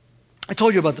 I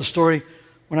told you about the story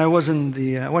when I was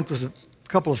I went with a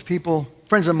couple of people,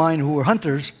 friends of mine who were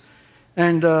hunters,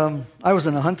 and I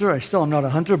wasn't a hunter. I still am not a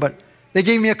hunter, but they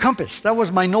gave me a compass. That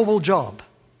was my noble job.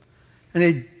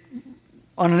 And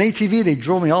on an ATV, they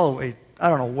drove me all the way, I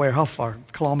don't know where, how far,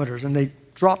 kilometers, and they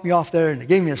dropped me off there, and they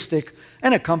gave me a stick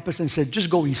and a compass and said, just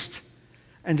go east.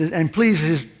 And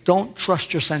please, don't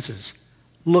trust your senses.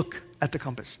 Look at the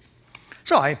compass.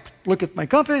 So I looked at my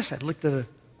compass, I looked at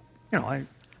I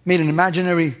made an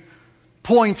imaginary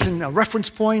point and a reference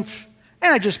point,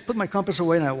 and I just put my compass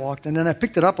away and I walked. And then I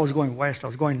picked it up, I was going west, I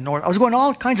was going north, I was going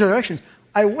all kinds of directions.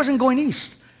 I wasn't going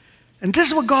east. And this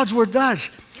is what God's Word does.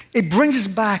 It brings us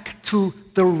back to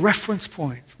the reference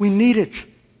point. We need it.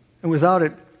 And without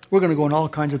it, we're going to go in all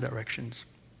kinds of directions,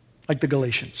 like the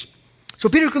Galatians. So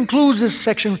Peter concludes this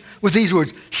section with these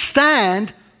words,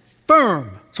 stand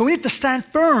firm. So we need to stand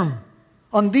firm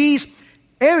on these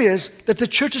areas that the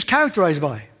church is characterized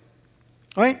by.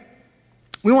 All right?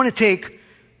 We want to take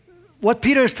what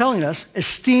Peter is telling us,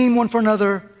 esteem one for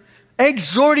another,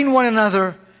 exhorting one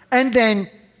another, and then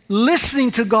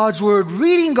listening to God's Word,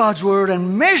 reading God's Word,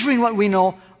 and measuring what we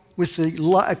know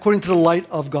according to the light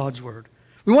of God's Word.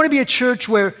 We want to be a church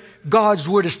where God's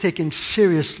Word is taken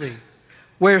seriously,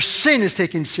 where sin is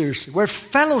taken seriously, where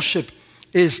fellowship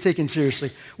is taken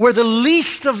seriously, where the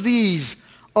least of these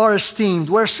are esteemed,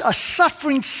 where a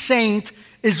suffering saint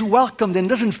is welcomed and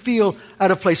doesn't feel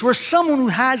out of place, where someone who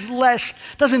has less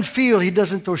doesn't feel he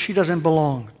doesn't or she doesn't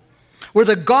belong, where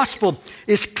the gospel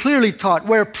is clearly taught,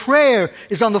 where prayer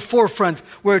is on the forefront,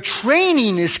 where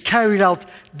training is carried out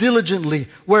diligently,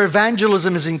 where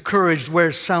evangelism is encouraged,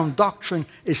 where sound doctrine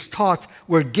is taught,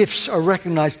 where gifts are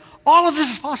recognized. All of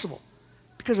this is possible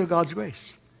because of God's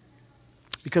grace.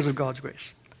 Because of God's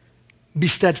grace. Be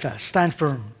steadfast, stand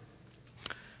firm.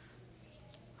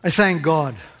 I thank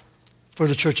God for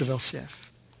the church of LCF.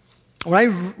 When I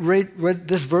read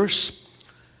this verse,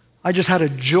 I just had a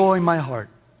joy in my heart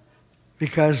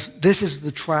because this is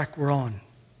the track we're on.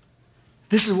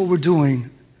 This is what we're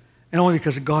doing, and only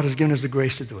because God has given us the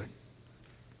grace to do it.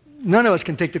 None of us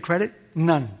can take the credit.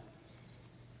 None.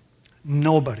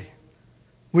 Nobody.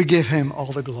 We give Him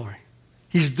all the glory.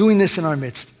 He's doing this in our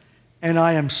midst, and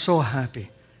I am so happy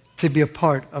to be a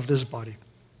part of this body.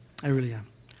 I really am.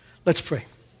 Let's pray.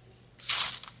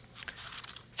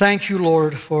 Thank you,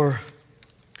 Lord, for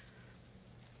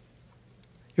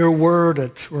your word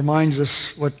that reminds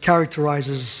us what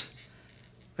characterizes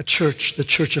a church, the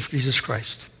church of Jesus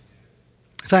Christ.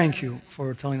 Thank you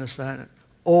for telling us that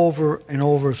over and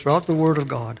over throughout the Word of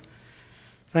God.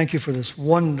 Thank you for this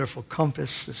wonderful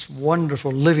compass, this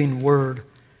wonderful living word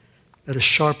that is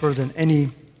sharper than any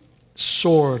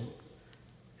sword.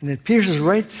 And it pierces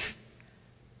right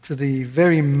to the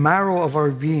very marrow of our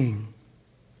being.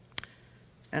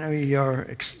 And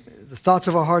the thoughts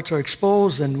of our hearts are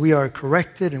exposed, and we are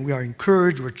corrected, and we are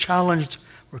encouraged, we're challenged,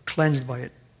 we're cleansed by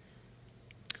it.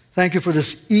 Thank you for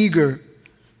this eager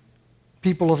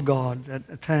people of God that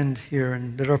attend here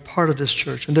and that are part of this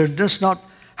church. And they're just not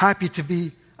happy to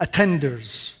be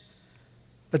attenders,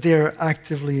 but they are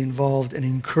actively involved in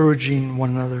encouraging one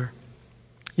another.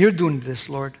 You're doing this,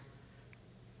 Lord,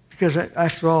 because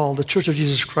after all, the Church of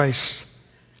Jesus Christ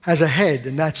has a head,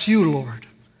 and that's you, Lord.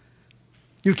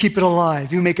 You keep it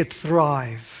alive. You make it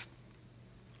thrive.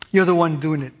 You're the one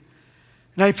doing it.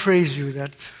 And I praise you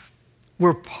that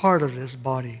we're part of this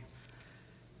body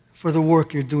for the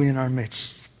work you're doing in our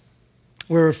midst.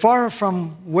 We're far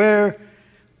from where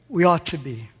we ought to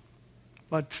be,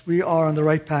 but we are on the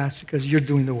right path because you're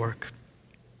doing the work.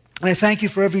 And I thank you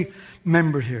for every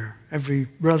member here, every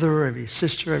brother, every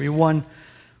sister, everyone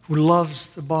who loves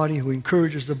the body, who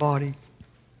encourages the body.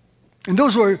 And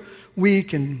those who are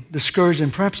weak and discouraged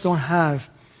and perhaps don't have,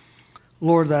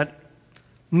 Lord, that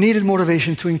needed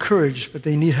motivation to encourage, but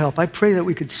they need help. I pray that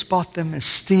we could spot them,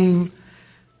 esteem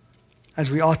as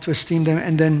we ought to esteem them,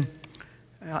 and then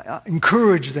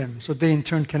encourage them so they in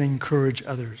turn can encourage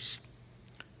others.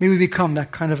 May we become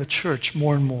that kind of a church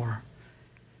more and more.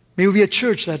 May we be a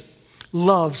church that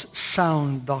loves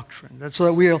sound doctrine, so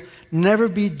that we'll never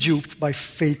be duped by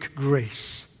fake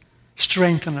grace.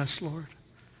 Strengthen us, Lord.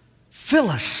 Fill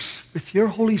us with your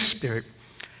Holy Spirit.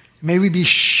 May we be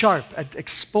sharp at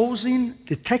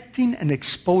detecting and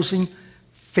exposing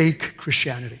fake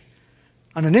Christianity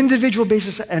on an individual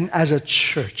basis and as a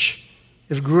church.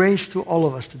 Give grace to all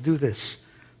of us to do this.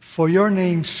 For your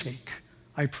name's sake,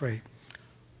 I pray.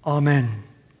 Amen.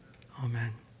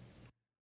 Amen.